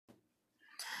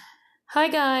Hi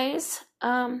guys.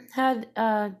 Had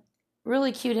a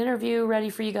really cute interview ready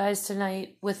for you guys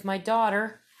tonight with my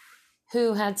daughter,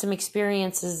 who had some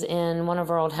experiences in one of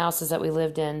our old houses that we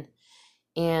lived in.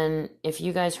 And if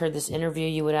you guys heard this interview,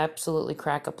 you would absolutely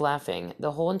crack up laughing.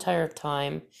 The whole entire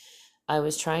time I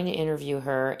was trying to interview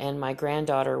her, and my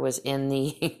granddaughter was in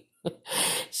the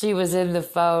she was in the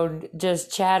phone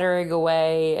just chattering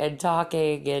away and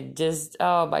talking and just,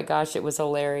 oh my gosh, it was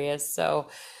hilarious. So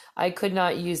I could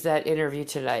not use that interview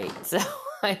tonight. So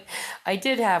I, I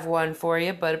did have one for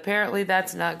you, but apparently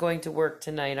that's not going to work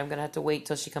tonight. I'm going to have to wait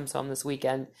till she comes home this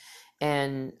weekend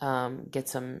and get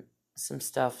some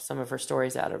stuff, some of her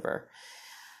stories out of her.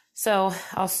 So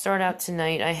I'll start out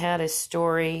tonight. I had a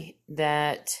story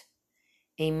that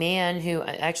a man who,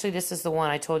 actually, this is the one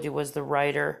I told you was the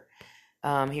writer.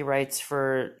 He writes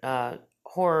for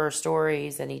horror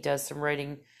stories, and he does some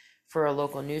writing for a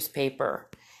local newspaper.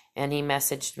 And he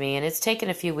messaged me, and it's taken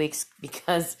a few weeks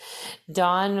because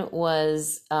Don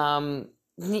was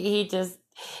he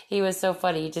was so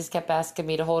funny. He just kept asking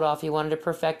me to hold off. He wanted to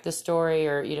perfect the story,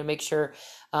 or make sure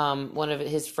one of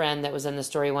his friend that was in the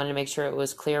story wanted to make sure it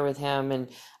was clear with him. And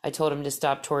I told him to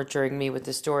stop torturing me with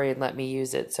the story and let me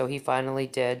use it. So he finally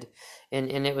did, and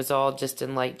it was all just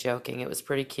in light joking. It was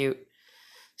pretty cute.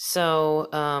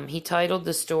 So he titled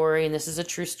the story, and this is a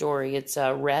true story. It's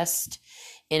Rest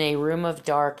in a Room of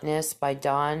Darkness by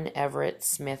Don Everett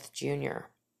Smith Jr.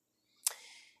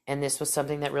 And this was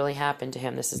something that really happened to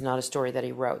him. This is not a story that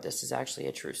he wrote. This is actually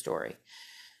a true story.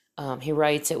 He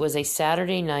writes, "It was a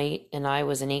Saturday night, and I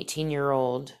was an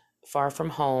 18-year-old, far from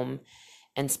home,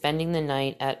 and spending the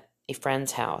night at a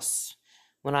friend's house,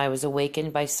 when I was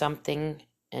awakened by something,"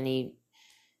 and he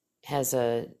has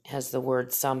the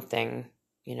word something,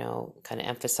 kind of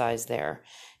emphasized there,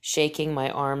 "shaking my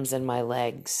arms and my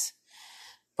legs.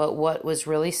 But what was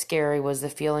really scary was the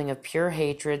feeling of pure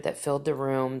hatred that filled the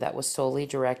room that was solely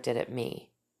directed at me.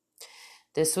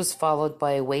 This was followed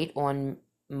by a weight on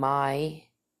my,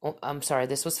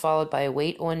 this was followed by a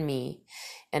weight on me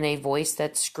and a voice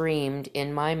that screamed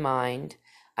in my mind,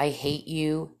 'I hate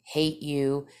you,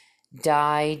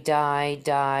 die, die,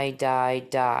 die, die,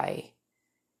 die.'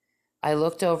 I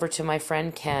looked over to my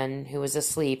friend Ken, who was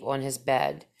asleep on his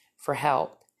bed, for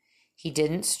help. He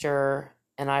didn't stir,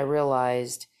 and I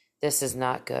realized, this is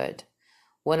not good.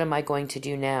 What am I going to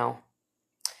do now?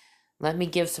 Let me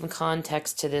give some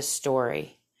context to this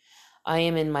story. I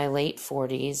am in my late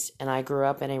 40s, and I grew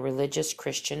up in a religious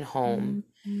Christian home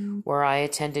where I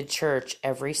attended church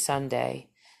every Sunday,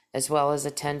 as well as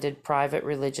attended private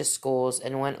religious schools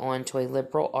and went on to a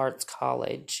liberal arts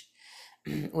college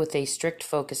with a strict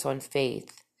focus on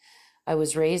faith. I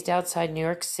was raised outside New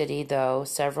York City, though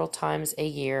several times a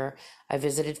year I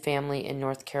visited family in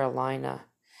North Carolina.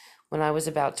 When I was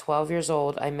about 12 years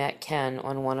old, I met Ken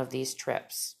on one of these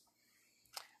trips.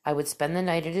 I would spend the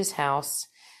night at his house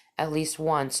at least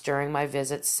once during my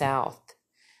visits south.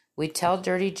 We'd tell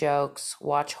dirty jokes,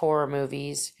 watch horror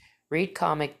movies, read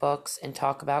comic books, and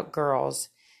talk about girls,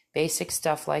 basic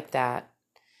stuff like that.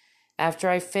 After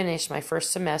I finished my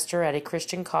first semester at a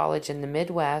Christian college in the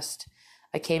Midwest,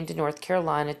 I came to North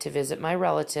Carolina to visit my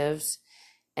relatives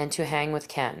and to hang with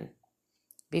Ken.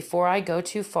 Before I go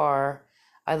too far,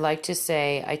 I'd like to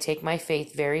say I take my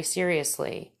faith very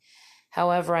seriously.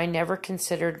 However, I never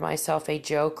considered myself a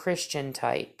Joe Christian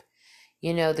type.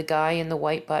 The guy in the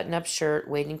white button-up shirt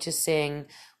waiting to sing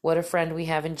 "What a Friend We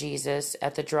Have in Jesus"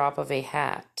 at the drop of a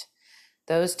hat.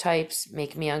 Those types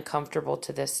make me uncomfortable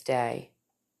to this day.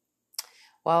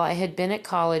 While I had been at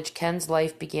college, Ken's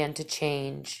life began to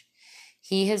change.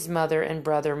 He, his mother, and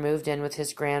brother moved in with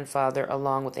his grandfather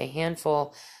along with a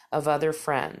handful of other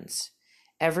friends.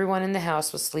 Everyone in the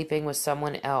house was sleeping with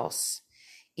someone else.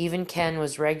 Even Ken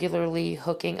was regularly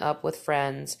hooking up with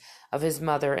friends of his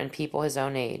mother and people his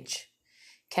own age.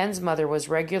 Ken's mother was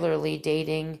regularly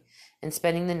dating and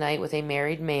spending the night with a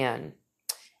married man.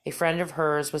 A friend of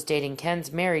hers was dating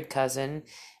Ken's married cousin,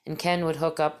 and Ken would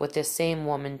hook up with this same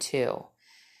woman too.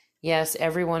 Yes,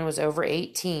 everyone was over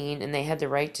 18, and they had the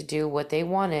right to do what they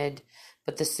wanted,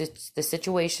 but the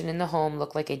situation in the home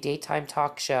looked like a daytime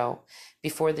talk show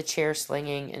before the chair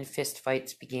slinging and fist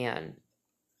fights began.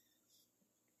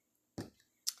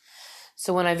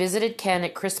 So when I visited Ken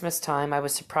at Christmas time, I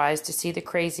was surprised to see the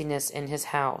craziness in his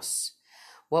house.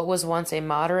 What was once a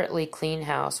moderately clean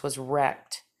house was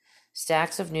wrecked.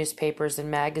 Stacks of newspapers and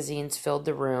magazines filled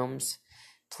the rooms.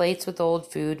 Plates with old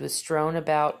food were strewn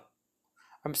about,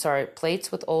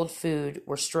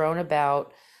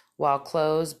 while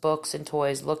clothes, books, and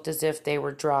toys looked as if they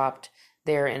were dropped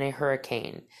there in a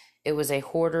hurricane. It was a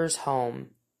hoarder's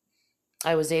home.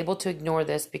 I was able to ignore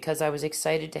this because I was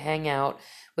excited to hang out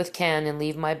with Ken and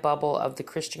leave my bubble of the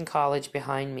Christian college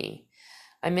behind me.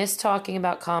 I missed talking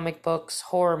about comic books,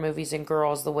 horror movies, and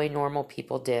girls the way normal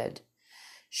people did.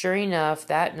 Sure enough,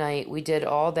 that night we did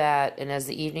all that, and as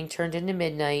the evening turned into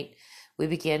midnight, we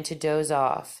began to doze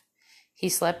off. He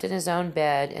slept in his own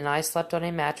bed, and I slept on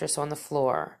a mattress on the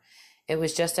floor. It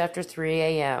was just after 3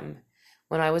 a.m.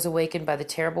 when I was awakened by the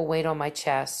terrible weight on my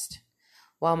chest.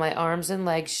 While my arms and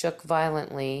legs shook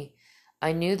violently,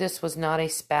 I knew this was not a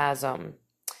spasm.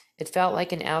 It felt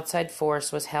like an outside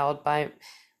force it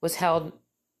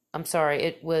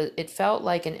felt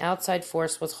like an outside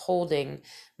force was holding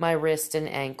my wrists and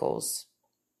ankles.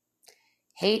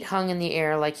 Hate hung in the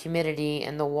air like humidity,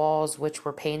 and the walls, which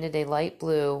were painted a light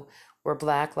blue, were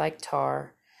black like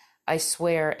tar. I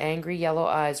swear angry yellow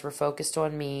eyes were focused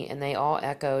on me, and they all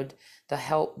echoed the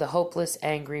hopeless,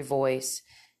 angry voice.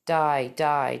 Die,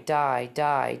 die, die,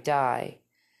 die, die.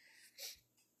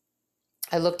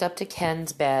 I looked up to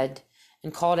Ken's bed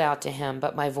and called out to him,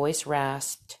 but my voice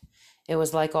rasped. It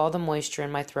was like all the moisture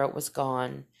in my throat was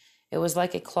gone. It was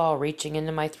like a claw reaching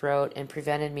into my throat and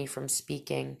prevented me from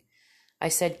speaking. I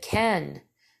said, Ken,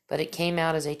 but it came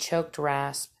out as a choked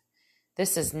rasp.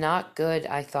 This is not good,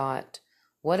 I thought.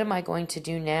 What am I going to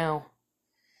do now?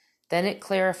 Then it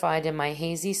clarified in my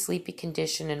hazy, sleepy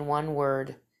condition in one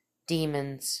word: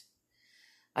 demons.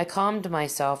 I calmed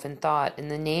myself and thought, in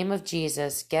the name of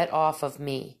Jesus, get off of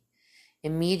me.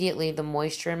 Immediately the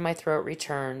moisture in my throat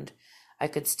returned. I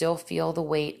could still feel the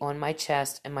weight on my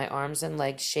chest and my arms and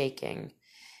legs shaking.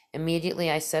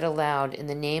 Immediately I said aloud, in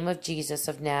the name of Jesus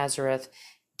of Nazareth,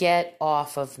 get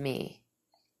off of me.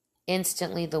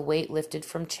 Instantly the weight lifted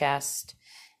from chest,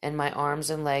 and my arms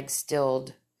and legs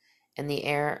stilled, and the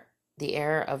air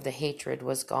of the hatred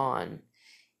was gone.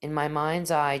 In my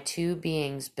mind's eye, two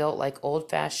beings built like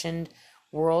old-fashioned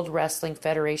World Wrestling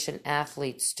Federation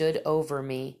athletes stood over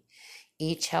me.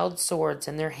 Each held swords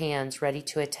in their hands, ready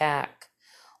to attack.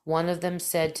 One of them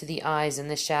said to the eyes in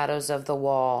the shadows of the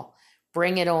wall,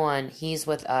 "Bring it on, he's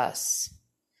with us."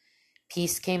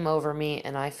 Peace came over me,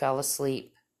 and I fell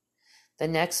asleep. The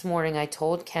next morning I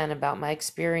told Ken about my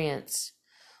experience.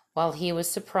 While he was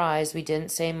surprised, we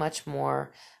didn't say much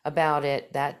more about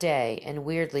it that day, and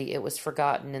weirdly it was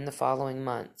forgotten in the following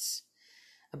months.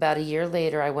 About a year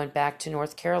later, I went back to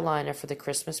North Carolina for the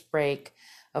Christmas break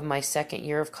of my second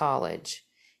year of college.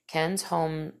 Ken's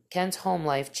home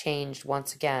life changed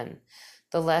once again.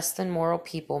 The less than moral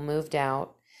people moved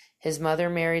out. His mother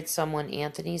married someone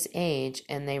Anthony's age,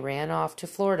 and they ran off to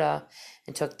Florida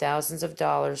and took thousands of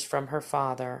dollars from her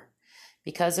father.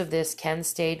 Because of this, Ken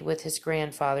stayed with his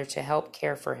grandfather to help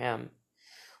care for him.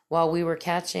 While we were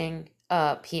catching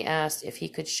up, he asked if he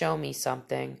could show me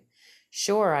something.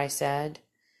 Sure, I said.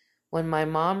 When my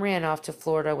mom ran off to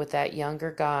Florida with that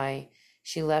younger guy,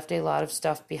 she left a lot of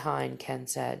stuff behind, Ken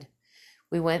said.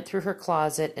 We went through her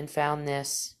closet and found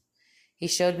this. He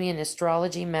showed me an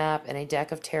astrology map and a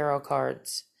deck of tarot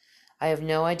cards. I have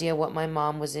no idea what my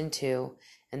mom was into,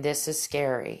 and this is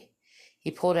scary. He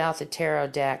pulled out the tarot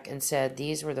deck and said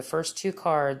these were the first two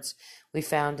cards we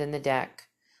found in the deck.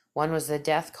 One was the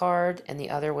Death card, and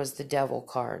the other was the Devil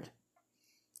card.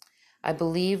 I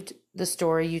believed the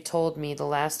story you told me the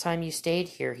last time you stayed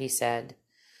here, he said.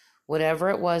 Whatever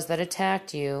it was that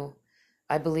attacked you,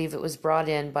 I believe it was brought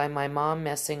in by my mom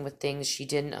messing with things she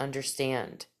didn't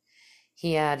understand.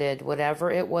 He added,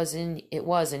 whatever it was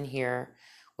in here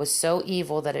was so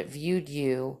evil that it viewed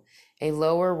you, a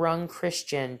lower rung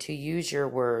Christian, to use your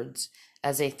words,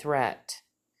 as a threat.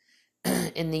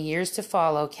 In the years to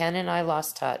follow, Ken and I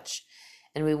lost touch,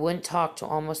 and we wouldn't talk till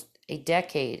almost a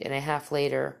decade and a half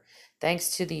later,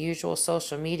 thanks to the usual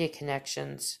social media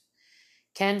connections.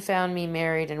 Ken found me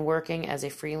married and working as a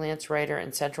freelance writer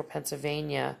in central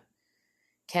Pennsylvania.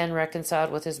 Ken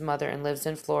reconciled with his mother and lives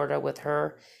in Florida with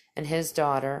her and his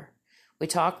daughter. We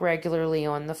talk regularly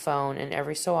on the phone, and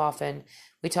every so often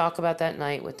we talk about that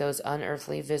night with those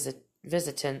unearthly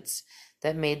visitants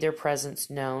that made their presence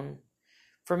known.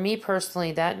 For me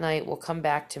personally, that night will come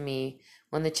back to me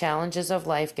when the challenges of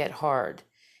life get hard.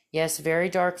 Yes, very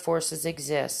dark forces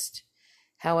exist.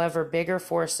 However, bigger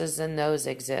forces than those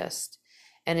exist.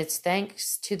 And it's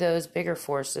thanks to those bigger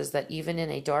forces that even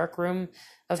in a dark room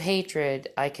of hatred,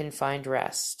 I can find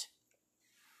rest.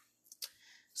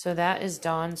 So that is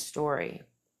Dawn's story.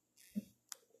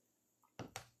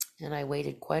 And I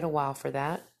waited quite a while for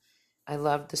that. I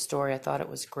loved the story. I thought it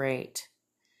was great.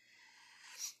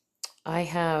 I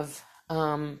have,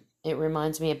 it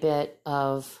reminds me a bit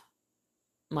of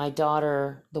my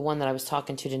daughter, the one that I was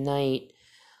talking to tonight.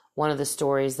 One of the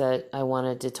stories that I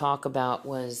wanted to talk about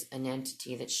was an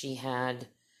entity that she had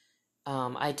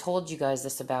I told you guys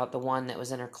this about the one that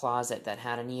was in her closet that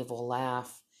had an evil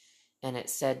laugh, and it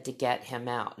said to get him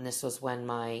out. And this was when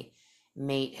my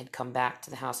mate had come back to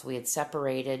the house. We had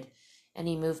separated, and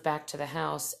he moved back to the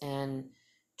house, and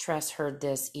Tress heard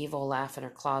this evil laugh in her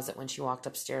closet when she walked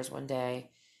upstairs one day.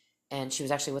 And she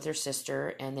was actually with her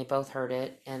sister, and they both heard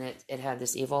it, and it had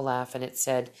this evil laugh, and it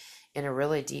said in a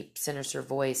really deep, sinister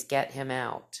voice, "Get him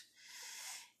out."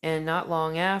 And not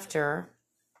long after,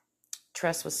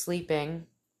 Tress was sleeping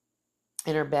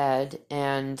in her bed,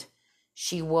 and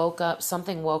she woke up.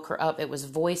 Something woke her up. It was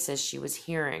voices she was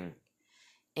hearing,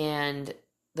 and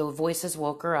the voices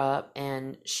woke her up,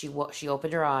 and she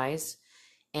opened her eyes,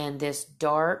 and this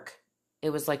dark, it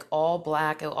was like all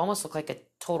black, it almost looked like a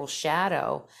total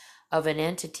shadow of an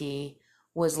entity,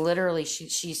 was literally,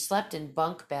 she slept in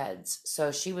bunk beds,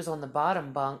 so she was on the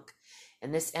bottom bunk,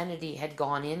 and this entity had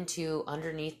gone into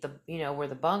underneath the, where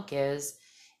the bunk is,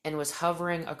 and was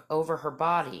hovering over her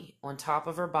body, on top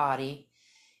of her body.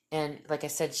 And like I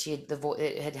said, she had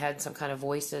it had some kind of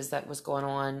voices that was going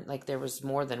on, like there was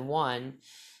more than one,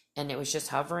 and it was just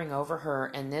hovering over her,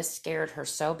 and this scared her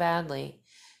so badly.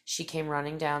 She came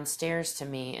running downstairs to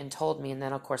me and told me, and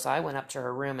then of course I went up to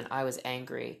her room, and I was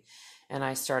angry, and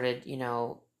I started,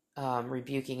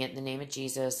 rebuking it in the name of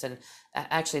Jesus. And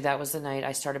actually, that was the night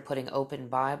I started putting open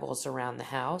Bibles around the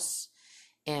house,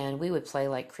 and we would play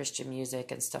like Christian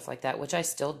music and stuff like that, which I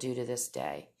still do to this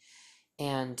day.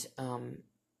 And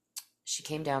she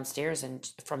came downstairs,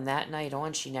 and from that night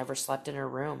on, she never slept in her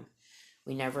room.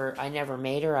 I never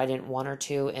made her. I didn't want her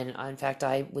to. And in fact,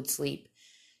 I would sleep.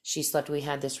 She slept. We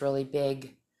had this really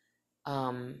big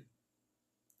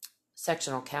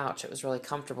sectional couch. It was really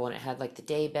comfortable, and it had like the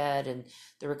day bed and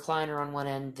the recliner on one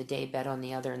end, the day bed on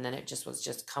the other, and then it just was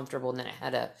just comfortable. And then it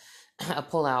had a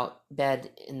pull out bed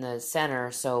in the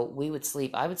center, so we would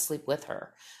sleep. I would sleep with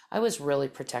her. I was really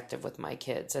protective with my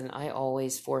kids, and I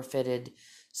always forfeited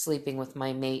sleeping with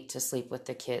my mate to sleep with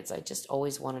the kids. I just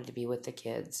always wanted to be with the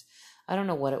kids. I don't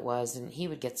know what it was, and he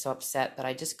would get so upset, but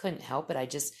I just couldn't help it. I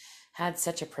just had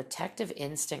such a protective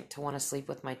instinct to want to sleep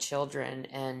with my children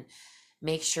and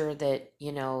make sure that,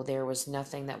 there was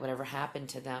nothing that would ever happen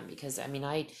to them. Because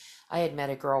I had met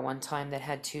a girl one time that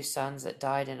had two sons that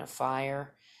died in a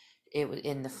fire.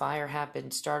 The fire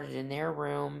started in their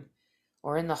room,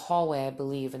 or in the hallway, I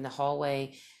believe. In the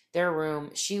hallway, their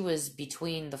room, she was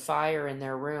between the fire and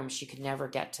their room. She could never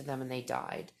get to them, and they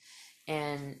died.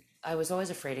 And I was always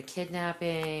afraid of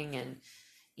kidnapping and,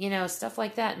 stuff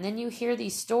like that. And then you hear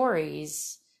these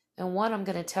stories, and one I'm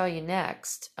going to tell you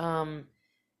next. And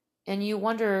you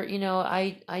wonder,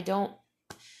 I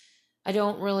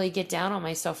don't really get down on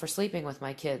myself for sleeping with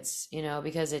my kids,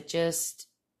 because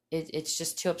it's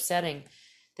just too upsetting.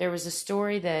 There was a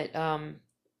story that,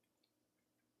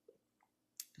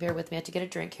 bear with me, I have to get a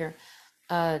drink here.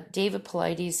 David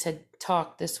Paulides had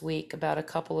talked this week about a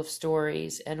couple of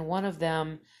stories, and one of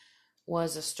them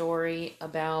was a story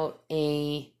about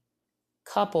a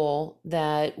couple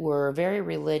that were very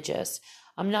religious.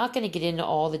 I'm not going to get into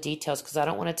all the details because I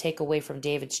don't want to take away from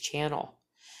David's channel.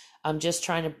 I'm just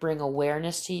trying to bring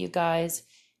awareness to you guys,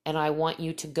 and I want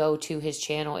you to go to his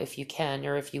channel if you can,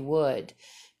 or if you would,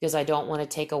 because I don't want to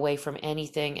take away from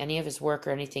anything, any of his work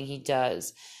or anything he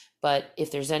does. But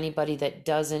if there's anybody that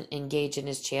doesn't engage in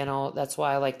his channel, that's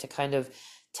why I like to kind of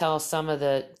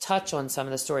touch on some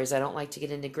of the stories. I don't like to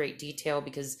get into great detail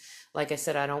because, like I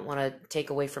said, I don't want to take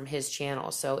away from his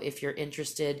channel. So if you're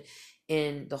interested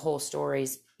in the whole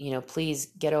stories, please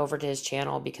get over to his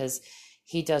channel because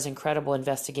he does incredible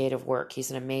investigative work.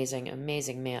 He's an amazing,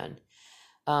 amazing man.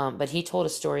 But he told a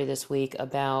story this week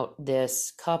about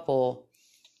this couple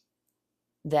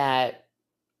that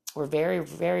were very,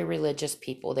 very religious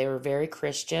people. They were very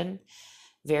Christian,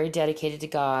 very dedicated to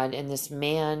God. And this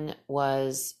man he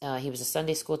was a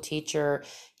Sunday school teacher.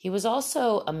 He was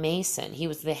also a Mason. He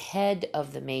was the head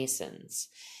of the Masons.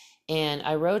 And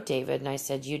I wrote David and I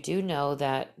said, you do know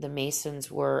that the Masons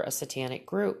were a satanic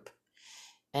group.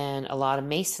 And a lot of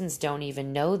Masons don't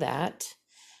even know that.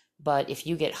 But if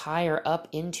you get higher up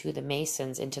into the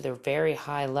Masons, into their very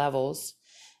high levels,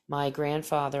 my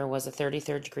grandfather was a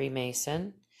 33rd degree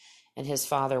Mason, and his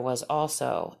father was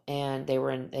also, and they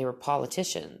were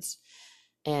politicians.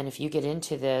 And if you get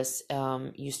into this,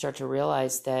 you start to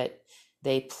realize that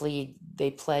they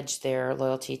pledge their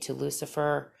loyalty to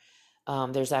Lucifer.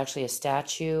 There's actually a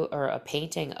statue or a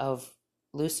painting of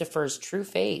Lucifer's true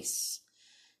face,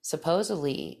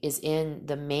 supposedly, is in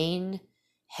the main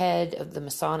head of the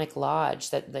Masonic Lodge,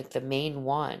 that like the main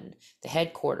one, the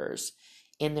headquarters.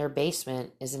 In their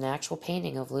basement is an actual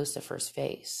painting of Lucifer's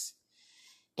face.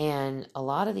 And a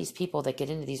lot of these people that get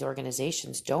into these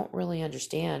organizations don't really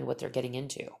understand what they're getting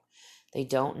into. They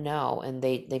don't know, and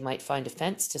they might find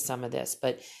offense to some of this,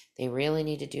 but they really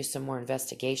need to do some more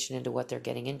investigation into what they're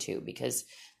getting into, because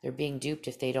they're being duped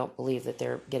if they don't believe that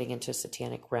they're getting into a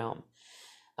satanic realm.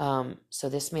 So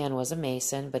this man was a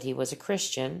Mason, but he was a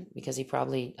Christian, because he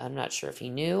probably, I'm not sure if he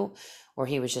knew, or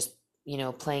he was just,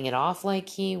 playing it off like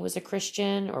he was a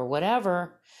Christian or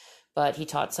whatever, but he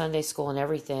taught Sunday school and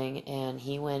everything. And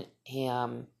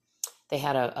they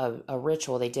had a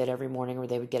ritual they did every morning, where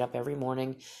they would get up every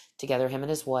morning together, him and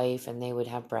his wife, and they would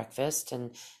have breakfast,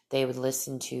 and they would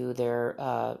listen to their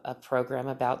a program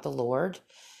about the Lord.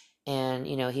 And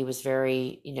he was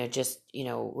very just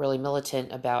really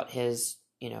militant about his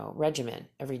regimen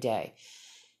every day.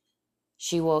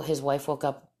 His wife woke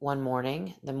up one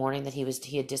morning, the morning that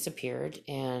he had disappeared,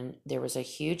 and there was a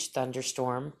huge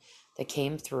thunderstorm that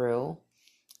came through.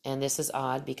 And this is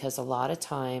odd, because a lot of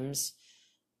times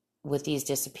with these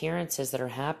disappearances that are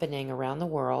happening around the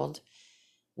world,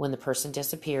 when the person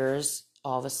disappears,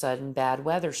 all of a sudden bad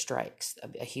weather strikes,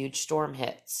 a huge storm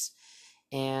hits.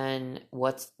 And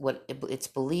it's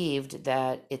believed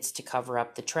that it's to cover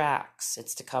up the tracks.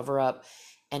 It's to cover up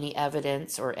any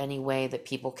evidence or any way that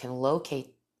people can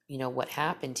locate, what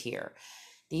happened here.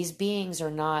 These beings they're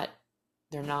not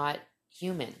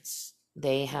humans.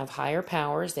 They have higher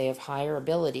powers, they have higher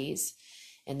abilities,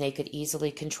 and they could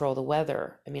easily control the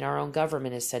weather. I mean, our own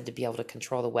government is said to be able to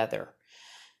control the weather.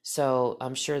 So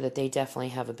I'm sure that they definitely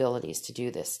have abilities to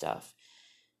do this stuff.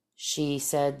 She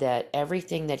said that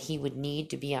everything that he would need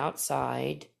to be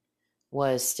outside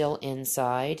was still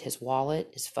inside: his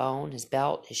wallet, his phone, his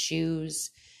belt, his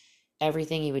shoes,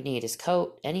 everything he would need, his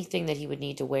coat, anything that he would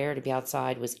need to wear to be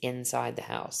outside was inside the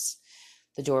house.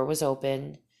 The door was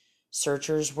open.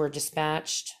 Searchers were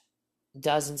dispatched,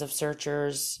 dozens of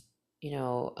searchers,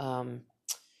 National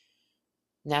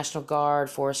Guard,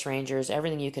 Forest Rangers,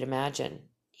 everything you could imagine.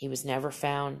 He was never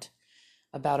found.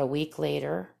 About a week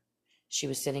later, she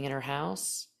was sitting in her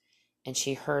house, and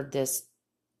she heard this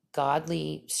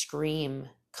godly scream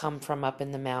come from up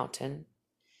in the mountain.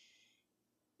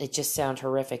 It just sounded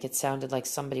horrific. It sounded like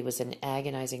somebody was in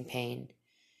agonizing pain,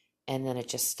 and then it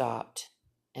just stopped,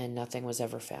 and nothing was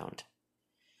ever found.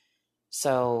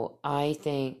 So I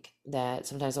think that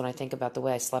sometimes when I think about the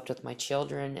way I slept with my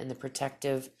children and the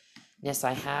protectiveness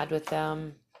I had with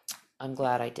them, I'm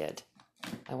glad I did.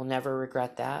 I will never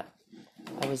regret that.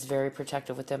 I was very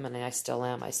protective with them, and I still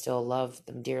am. I still love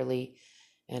them dearly,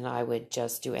 and I would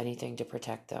just do anything to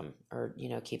protect them, or,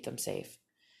 keep them safe,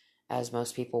 as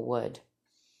most people would.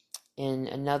 In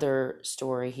another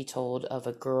story, he told of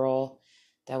a girl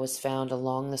that was found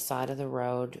along the side of the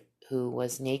road who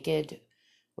was naked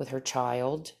with her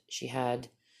child. She had,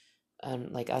 I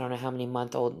don't know how many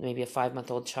month-old, maybe a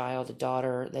 5-month-old child, a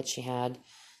daughter that she had.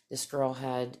 This girl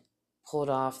had pulled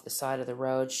off the side of the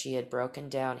road. She had broken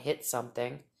down, hit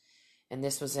something, and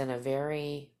this was in a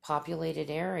very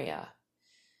populated area.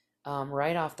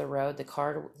 Right off the road, the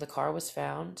car was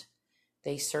found.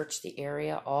 They searched the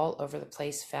area all over the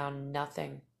place, found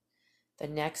nothing. The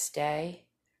next day,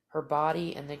 her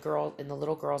body and the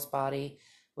little girl's body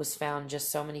was found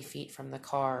just so many feet from the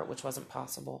car, which wasn't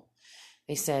possible.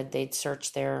 They said they'd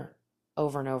searched there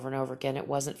over and over and over again. It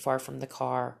wasn't far from the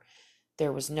car.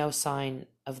 There was no sign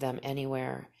of them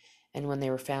anywhere. And when they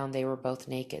were found, they were both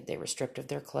naked. They were stripped of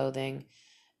their clothing.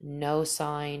 No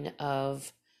sign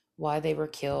of why they were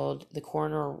killed. The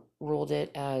coroner ruled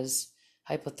it as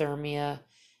hypothermia.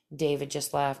 David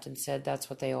just laughed and said that's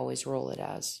what they always rule it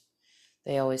as.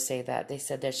 They always say that. They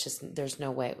said there's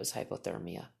no way it was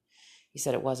hypothermia. He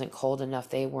said it wasn't cold enough.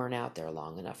 They weren't out there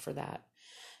long enough for that.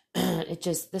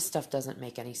 This stuff doesn't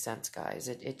make any sense, guys.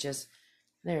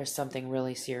 There's something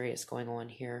really serious going on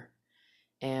here.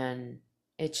 And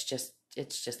it's just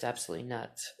absolutely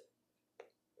nuts.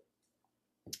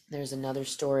 There's another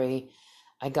story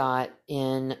I got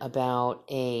in about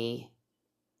a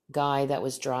guy that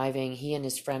was driving. He and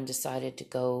his friend decided to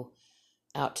go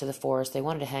out to the forest. They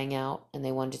wanted to hang out, and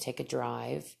they wanted to take a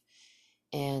drive.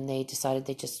 And they decided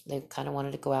they kind of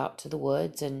wanted to go out to the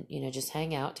woods and, just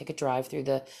hang out, take a drive through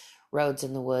the roads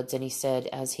in the woods. And he said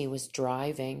as he was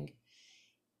driving,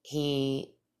 he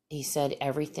said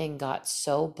everything got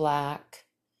so black.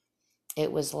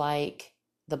 It was like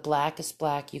the blackest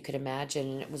black you could imagine.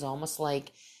 And it was almost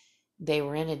like they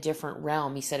were in a different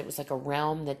realm. He said it was like a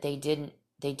realm that they didn't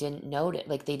notice,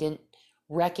 like they didn't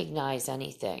recognize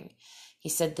anything. He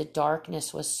said the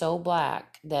darkness was so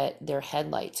black that their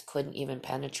headlights couldn't even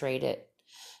penetrate it.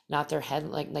 Not their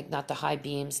not the high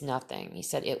beams, nothing. He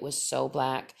said it was so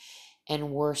black. And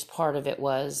worst part of it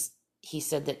was he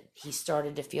said that he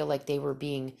started to feel like they were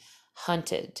being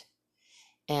hunted,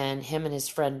 and him and his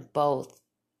friend both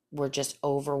were just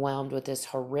overwhelmed with this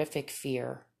horrific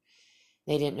fear.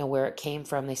 They didn't know where it came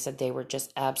from. They said they were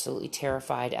just absolutely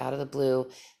terrified out of the blue.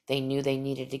 They knew they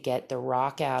needed to get the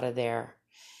rock out of there,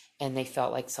 and they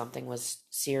felt like something was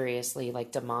seriously,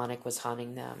 like demonic, was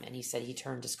hunting them. And he said he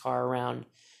turned his car around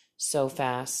so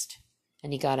fast,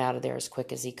 and he got out of there as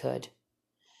quick as he could.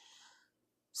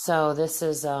 So this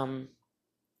is so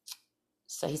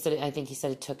he said, I think he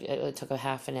said it took a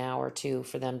half an hour or two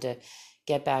for them to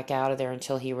get back out of there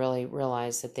until he really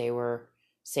realized that they were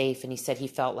safe. And he said he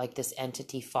felt like this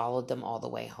entity followed them all the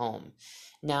way home.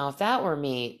 Now, if that were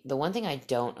me, the one thing I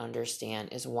don't understand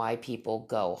is why people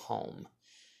go home.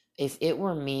 If it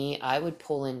were me, I would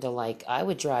pull into, like, I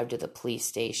would drive to the police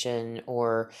station,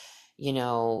 or, you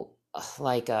know,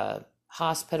 like a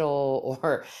hospital,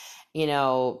 or, you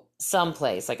know,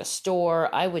 someplace like a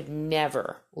store. I would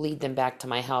never lead them back to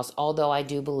my house, although I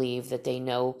do believe that they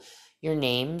know your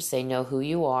names, they know who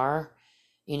you are,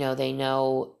 you know, they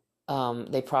know,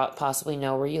 they possibly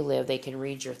know where you live, they can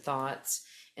read your thoughts,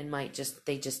 and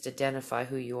they just identify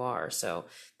who you are. So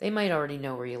they might already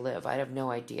know where you live. I have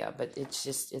no idea, but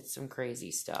it's some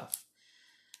crazy stuff.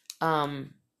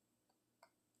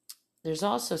 There's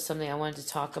also something I wanted to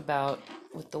talk about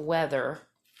with the weather.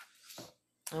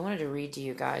 I wanted to read to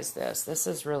you guys this. This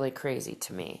is really crazy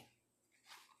to me.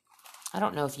 I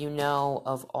don't know if you know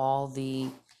of all the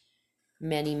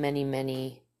many, many,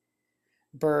 many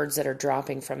birds that are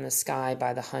dropping from the sky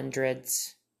by the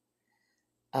hundreds.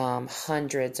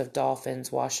 Hundreds of dolphins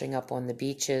washing up on the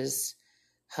beaches.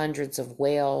 Hundreds of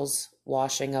whales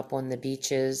washing up on the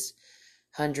beaches.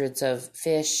 Hundreds of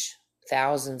fish,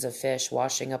 thousands of fish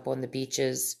washing up on the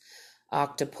beaches.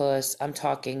 Octopus. I'm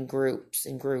talking groups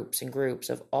and groups and groups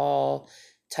of all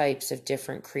types of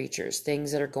different creatures.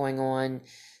 Things that are going on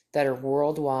that are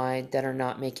worldwide, that are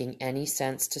not making any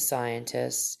sense to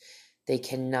scientists. They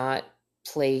cannot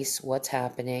place what's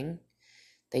happening.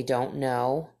 They don't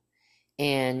know.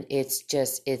 And it's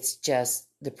just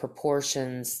the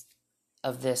proportions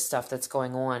of this stuff that's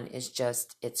going on is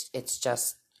just, it's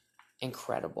just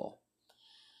incredible.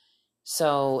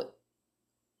 So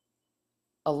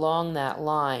along that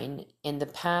line, in the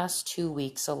past 2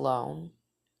 weeks alone,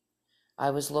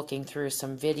 I was looking through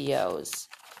some videos.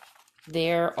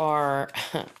 There are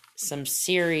some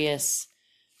serious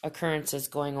occurrences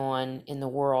going on in the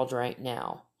world right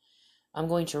now. I'm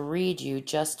going to read you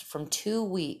just from 2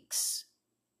 weeks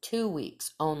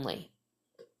only,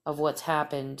 of what's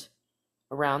happened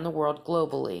around the world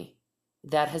globally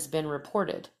that has been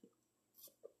reported.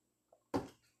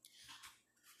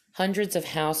 Hundreds of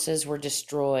houses were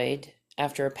destroyed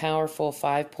after a powerful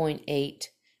 5.8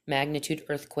 magnitude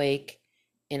earthquake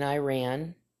in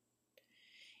Iran.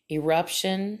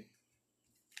 Eruption.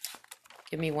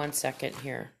 Give me 1 second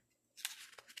here.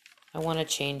 I want to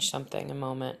change something a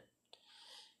moment.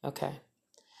 Okay.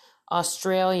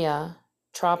 Australia,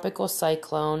 tropical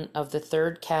cyclone of the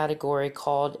 3rd category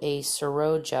called a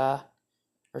Saroja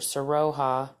or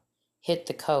Saroha hit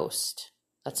the coast.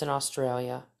 That's in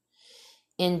Australia.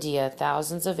 India,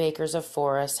 thousands of acres of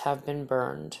forest have been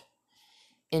burned.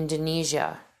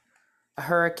 Indonesia, a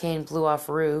hurricane blew off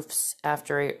roofs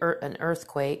after an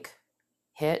earthquake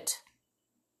hit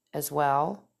as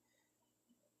well.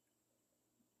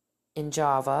 In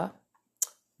Java,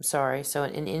 so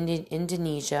in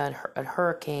Indonesia, a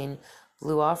hurricane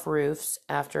blew off roofs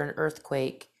after an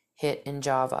earthquake hit in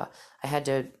Java. I had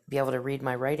to be able to read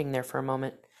my writing there for a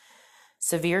moment.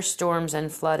 Severe storms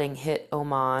and flooding hit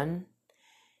Oman.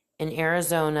 In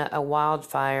Arizona, a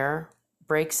wildfire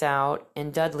breaks out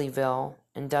in Dudleyville,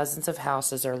 and dozens of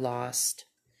houses are lost.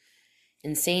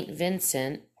 In St.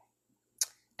 Vincent,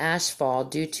 ashfall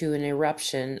due to an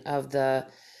eruption of the,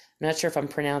 I'm not sure if I'm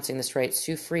pronouncing this right,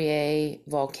 Soufriere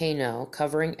volcano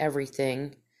covering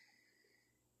everything,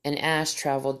 and ash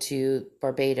traveled to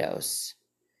Barbados.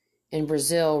 In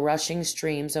Brazil, rushing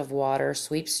streams of water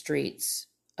sweep streets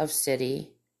of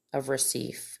city of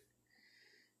Recife.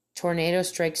 Tornado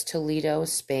strikes Toledo,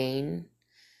 Spain.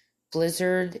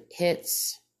 Blizzard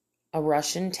hits a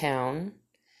Russian town.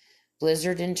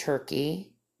 Blizzard in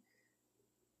Turkey.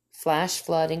 Flash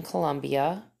flood in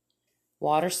Colombia.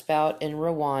 Waterspout in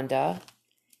Rwanda.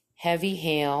 Heavy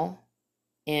hail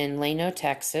in Llano,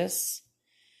 Texas.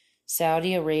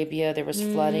 Saudi Arabia, there was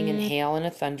flooding and hail and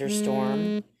a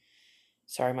thunderstorm.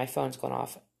 Sorry, my phone's going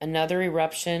off. Another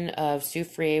eruption of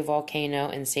Soufriere volcano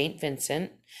in St.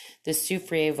 Vincent. This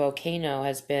Soufriere volcano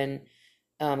has been,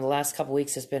 the last couple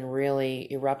weeks has been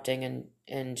really erupting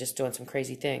and just doing some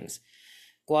crazy things.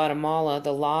 Guatemala,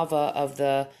 the lava of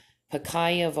the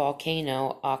Pacaya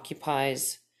volcano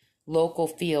occupies local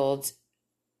fields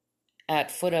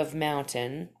at foot of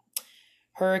mountain.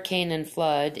 Hurricane and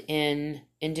flood in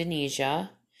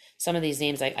Indonesia. Some of these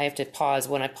names I have to pause.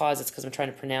 When I pause, it's because I'm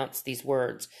trying to pronounce these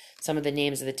words. Some of the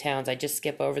names of the towns, I just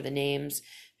skip over the names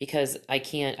because I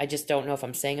just don't know if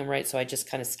I'm saying them right, so I just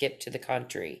kind of skip to the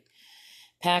country.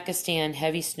 Pakistan,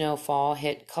 heavy snowfall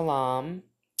hit Kalam.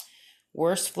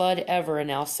 Worst flood ever in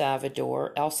El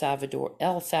Salvador.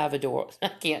 I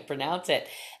can't pronounce it.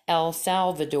 El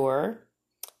Salvador.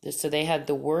 So they had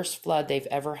the worst flood they've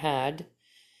ever had.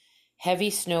 Heavy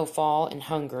snowfall in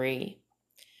Hungary.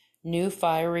 New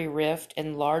fiery rift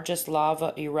and largest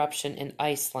lava eruption in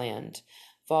Iceland.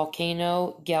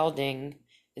 Volcano Gelding.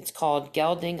 It's called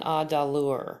Gelding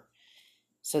Adalur.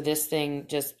 So this thing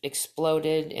just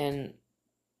exploded and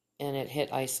it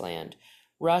hit Iceland.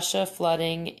 Russia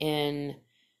flooding in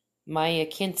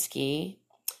Mayakinsky.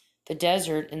 The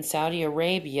desert in Saudi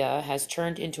Arabia has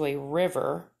turned into a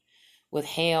river with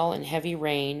hail and heavy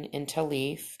rain in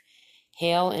Talif.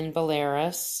 Hail in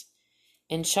Belarus.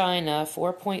 In China,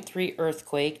 4.3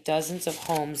 earthquake, dozens of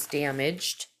homes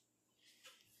damaged.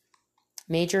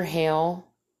 Major hail,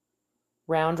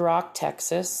 Round Rock,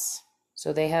 Texas.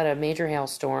 So they had a major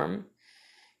hailstorm.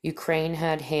 Ukraine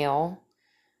had hail.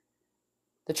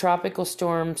 The tropical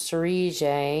storm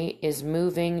Cerise is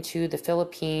moving to the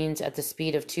Philippines at the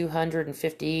speed of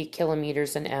 250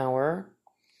 kilometers an hour.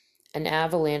 An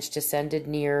avalanche descended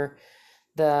near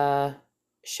the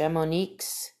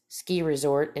Chamonix ski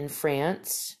resort in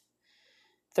France.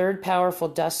 Third powerful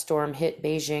dust storm hit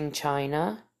Beijing,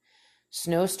 China.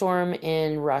 Snowstorm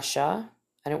in Russia.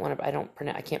 I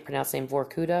can't pronounce the name.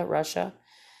 Vorkuta, Russia.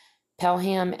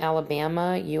 Pelham,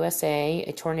 Alabama, USA.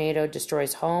 A tornado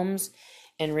destroys homes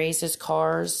and raises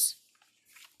cars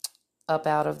up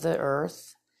out of the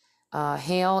earth.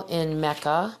 Hail in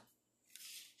Mecca.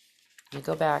 Let me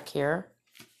go back here.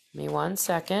 Give me 1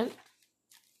 second.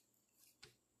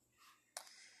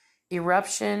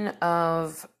 Eruption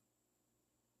of,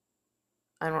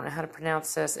 I don't know how to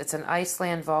pronounce this. It's an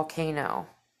Iceland volcano.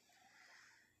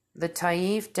 The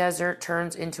Taif Desert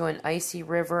turns into an icy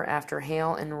river after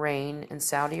hail and rain in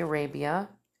Saudi Arabia.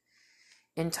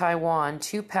 In Taiwan,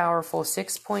 two powerful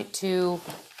 6.2,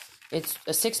 it's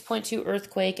a 6.2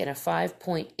 earthquake and a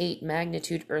 5.8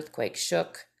 magnitude earthquake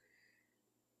shook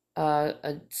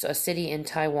a city in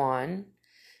Taiwan.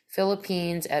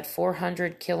 Philippines at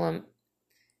 400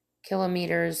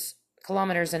 kilometers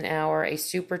an hour, a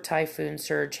super typhoon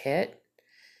surge hit.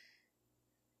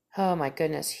 Oh my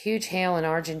goodness. Huge hail in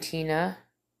Argentina.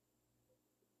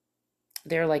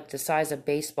 They're like the size of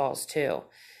baseballs too.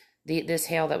 This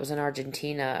hail that was in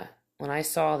Argentina, when I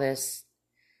saw this,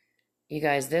 you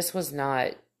guys, this is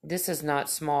not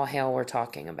small hail we're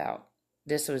talking about.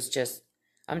 This was just,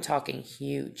 I'm talking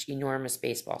huge, enormous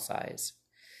baseball size.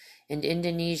 In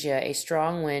Indonesia, a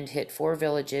strong wind hit 4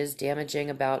 villages, damaging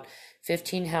about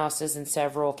 15 houses and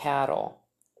several cattle.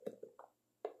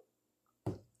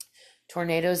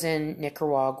 Tornadoes in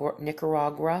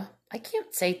Nicaragua. I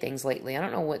can't say things lately. I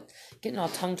don't know getting all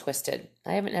tongue twisted.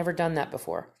 I haven't ever done that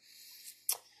before.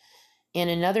 In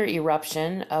another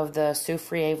eruption of the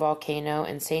Soufriere volcano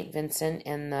in St. Vincent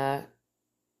and the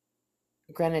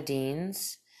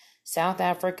Grenadines. South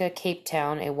Africa, Cape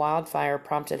Town, a wildfire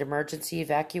prompted emergency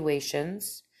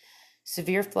evacuations.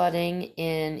 Severe flooding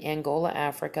in Angola,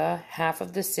 Africa. Half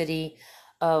of the city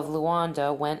of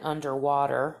Luanda went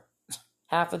underwater.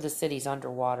 Half of the city's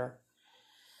underwater.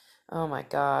 Oh my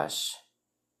gosh.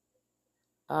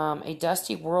 A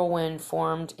dusty whirlwind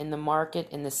formed in the market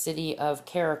in the city of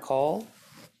Karakol.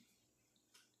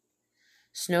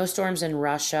 Snowstorms in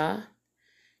Russia.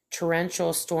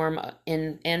 Torrential storm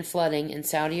and flooding in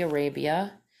Saudi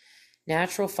Arabia.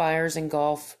 Natural fires in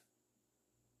Gulf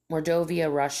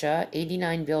Mordovia, Russia.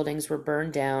 89 buildings were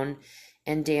burned down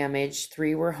and damaged.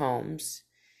 3 were homes.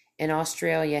 In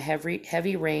Australia,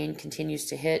 heavy rain continues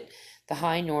to hit the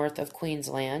high north of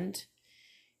Queensland.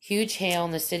 Huge hail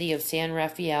in the city of San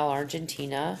Rafael,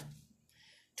 Argentina.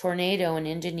 Tornado in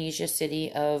Indonesia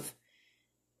city of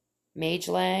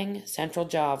Magelang, Central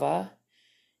Java.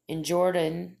 In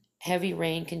Jordan, heavy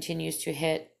rain continues to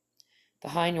hit the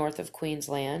high north of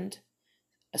Queensland.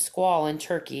 A squall in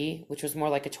Turkey, which was more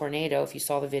like a tornado if you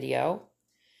saw the video.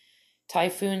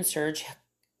 Typhoon surge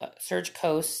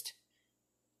coast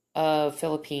of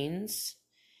Philippines.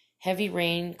 Heavy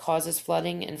rain causes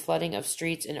flooding of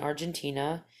streets in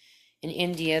Argentina. In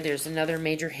India, there's another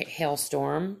major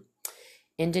hailstorm.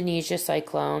 Indonesia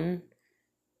cyclone.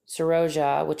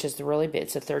 Saroja, which is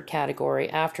it's a third category.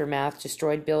 Aftermath,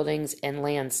 destroyed buildings and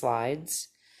landslides.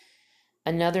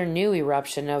 Another new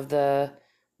eruption of the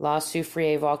La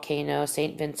Soufriere volcano,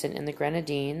 St. Vincent and the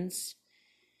Grenadines.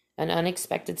 An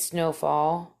unexpected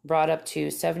snowfall brought up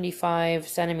to 75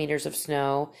 centimeters of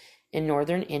snow in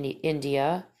northern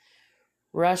India.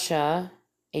 Russia,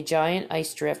 a giant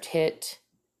ice drift hit,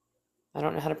 I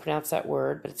don't know how to pronounce that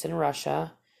word, but it's in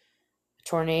Russia. A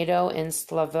tornado in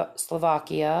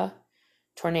Slovakia.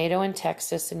 Tornado in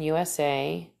Texas and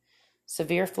USA.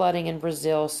 Severe flooding in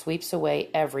Brazil sweeps away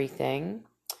everything.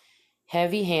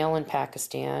 Heavy hail in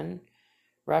Pakistan.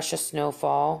 Russia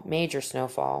snowfall, major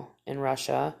snowfall in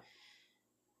Russia.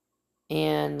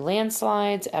 And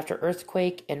landslides after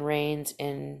earthquake and rains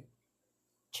in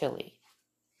Chile.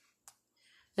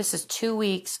 This is 2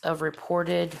 weeks of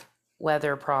reported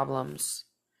weather problems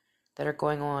that are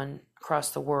going on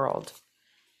across the world.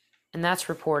 And that's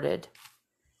reported.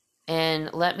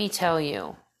 And let me tell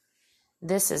you,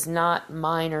 this is not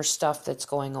minor stuff that's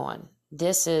going on.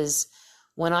 This is,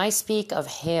 when I speak of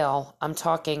hail, I'm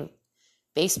talking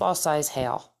baseball size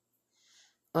hail.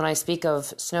 When I speak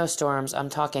of snowstorms, I'm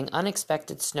talking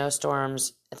unexpected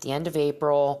snowstorms at the end of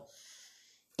April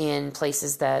in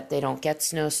places that they don't get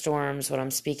snowstorms. When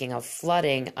I'm speaking of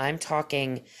flooding, I'm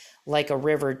talking like a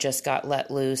river just got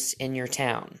let loose in your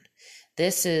town.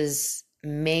 This is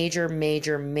major,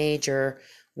 major, major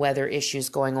weather issues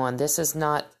going on. This is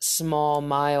not small,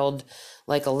 mild,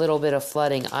 like a little bit of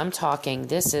flooding. I'm talking,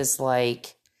 this is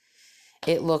like,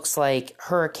 it looks like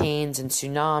hurricanes and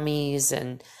tsunamis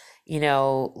and,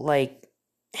 like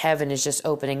heaven is just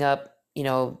opening up,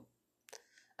 I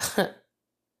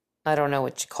don't know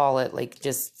what you call it, like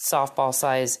just softball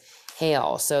size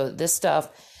hail. So this stuff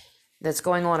that's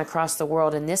going on across the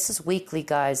world, and this is weekly,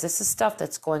 guys. This is stuff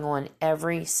that's going on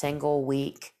every single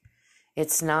week.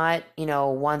 It's not,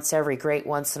 once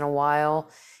in a while.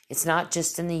 It's not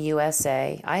just in the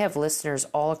USA. I have listeners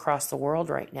all across the world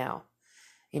right now.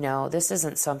 This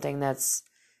isn't something that's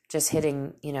just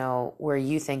hitting, where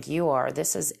you think you are.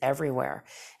 This is everywhere.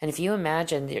 And if you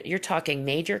imagine, you're talking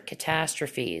major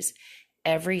catastrophes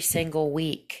every single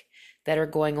week that are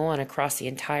going on across the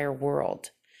entire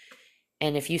world.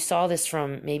 And if you saw this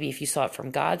if you saw it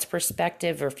from God's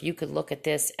perspective, or if you could look at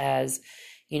this as,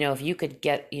 if you could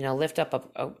lift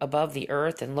up above the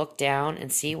earth and look down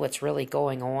and see what's really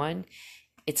going on,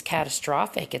 it's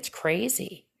catastrophic. It's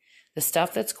crazy. The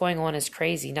stuff that's going on is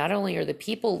crazy. Not only are the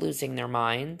people losing their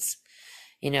minds,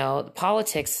 the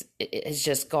politics has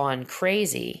just gone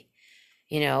crazy.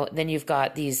 Then you've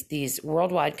got these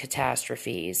worldwide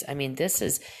catastrophes. I mean, this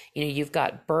is, you've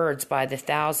got birds by the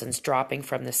thousands dropping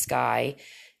from the sky,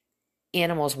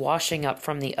 animals washing up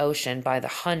from the ocean by the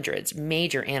hundreds,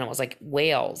 major animals like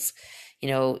whales,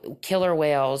 killer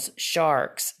whales,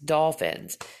 sharks,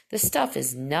 dolphins. This stuff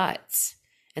is nuts.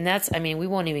 And we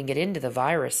won't even get into the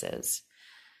viruses.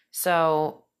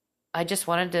 So I just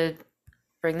wanted to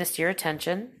bring this to your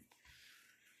attention.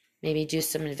 Maybe do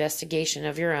some investigation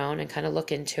of your own and kind of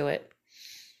look into it.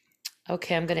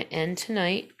 Okay, I'm going to end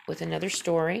tonight with another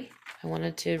story I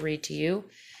wanted to read to you.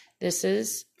 This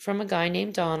is from a guy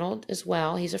named Donald as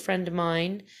well. He's a friend of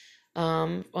mine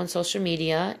on social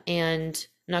media, and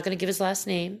I'm not going to give his last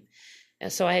name.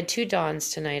 So I had two Dons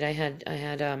tonight. I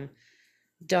had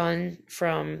Don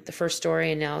from the first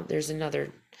story, and now there's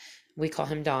another. We call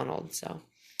him Donald. So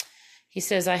he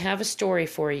says, I have a story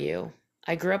for you.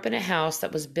 I grew up in a house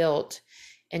that was built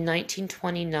in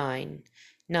 1929.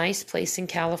 Nice place in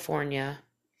California.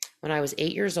 When I was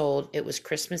 8 years old, it was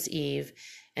Christmas Eve,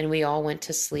 and we all went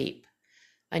to sleep.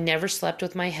 I never slept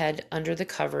with my head under the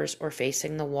covers or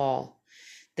facing the wall.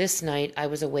 This night I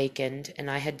was awakened, and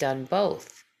I had done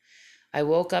both. I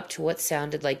woke up to what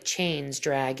sounded like chains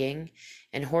dragging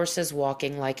and horses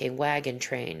walking like a wagon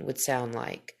train would sound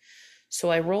like. So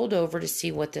I rolled over to see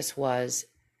what this was,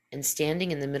 and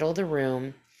standing in the middle of the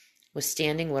room was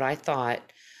standing what I thought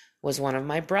was one of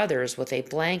my brothers with a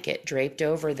blanket draped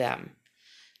over them.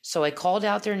 So I called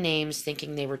out their names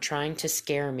thinking they were trying to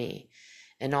scare me,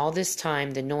 and all this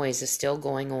time the noise is still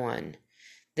going on.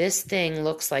 This thing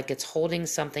looks like it's holding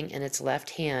something in its left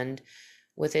hand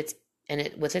with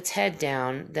its head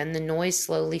down. Then the noise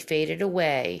slowly faded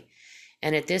away,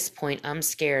 and at this point I'm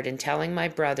scared and telling my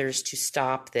brothers to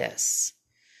stop this.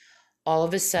 All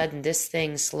of a sudden, this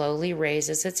thing slowly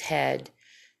raises its head,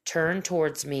 turned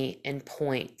towards me, and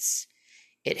points.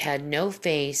 It had no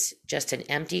face, just an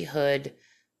empty hood,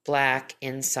 black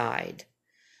inside.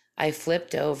 I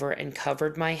flipped over and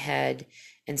covered my head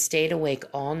and stayed awake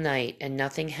all night, and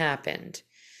nothing happened.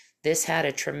 This had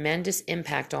a tremendous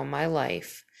impact on my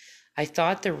life. I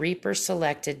thought the Reaper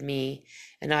selected me,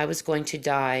 and I was going to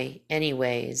die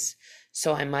anyways,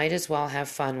 so I might as well have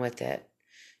fun with it.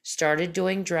 Started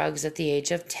doing drugs at the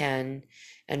age of 10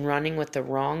 and running with the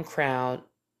wrong crowd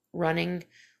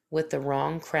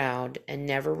and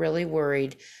never really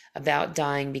worried about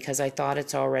dying because I thought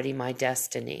it's already my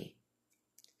destiny.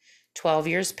 12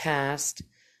 years passed.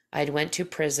 I'd went to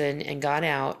prison and got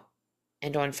out,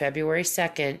 and on February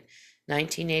 2nd,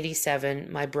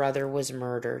 1987, my brother was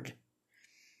murdered.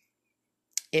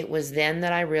 It was then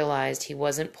that I realized he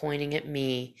wasn't pointing at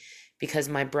me because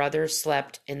my brother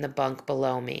slept in the bunk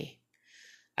below me.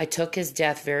 I took his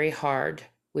death very hard.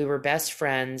 We were best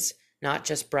friends, not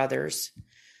just brothers.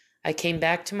 I came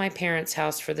back to my parents'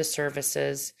 house for the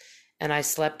services, and I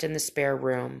slept in the spare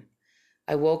room.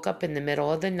 I woke up in the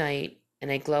middle of the night,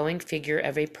 and a glowing figure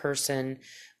of a person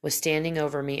was standing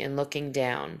over me and looking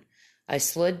down. I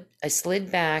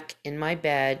slid back in my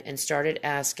bed and started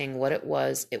asking what it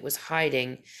was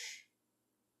hiding.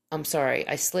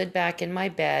 I slid back in my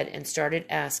bed and started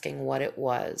asking what it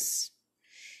was.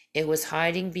 It was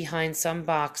hiding behind some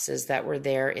boxes that were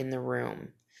there in the room.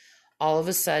 All of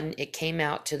a sudden, it came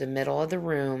out to the middle of the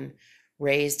room,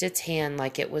 raised its hand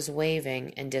like it was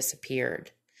waving, and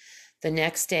disappeared. The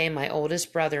next day, my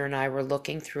oldest brother and I were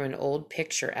looking through an old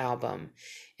picture album,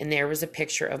 and there was a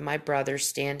picture of my brother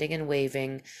standing and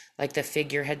waving like the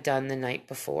figure had done the night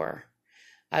before.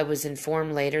 I was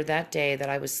informed later that day that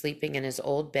I was sleeping in his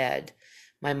old bed.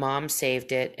 My mom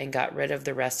saved it and got rid of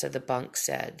the rest of the bunk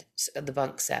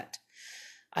set.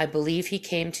 I believe he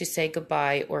came to say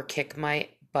goodbye or kick my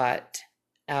butt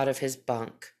out of his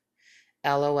bunk.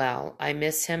 LOL. I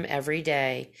miss him every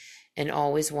day and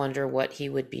always wonder what he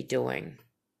would be doing.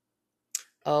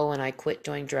 Oh, and I quit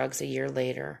doing drugs a year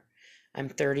later. I'm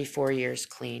 34 years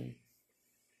clean.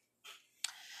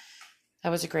 That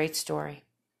was a great story.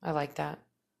 I like that.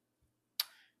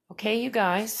 Okay, you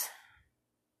guys.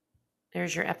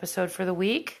 There's your episode for the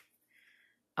week.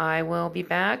 I will be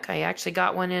back. I actually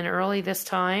got one in early this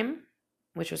time,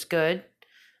 which was good.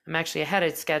 I'm actually ahead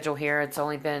of schedule here. It's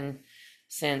only been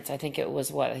since, I think the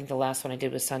last one I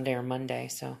did was Sunday or Monday.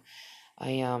 So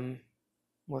I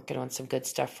working on some good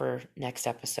stuff for next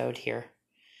episode here.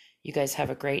 You guys have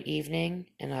a great evening,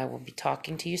 and I will be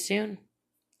talking to you soon.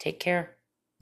 Take care.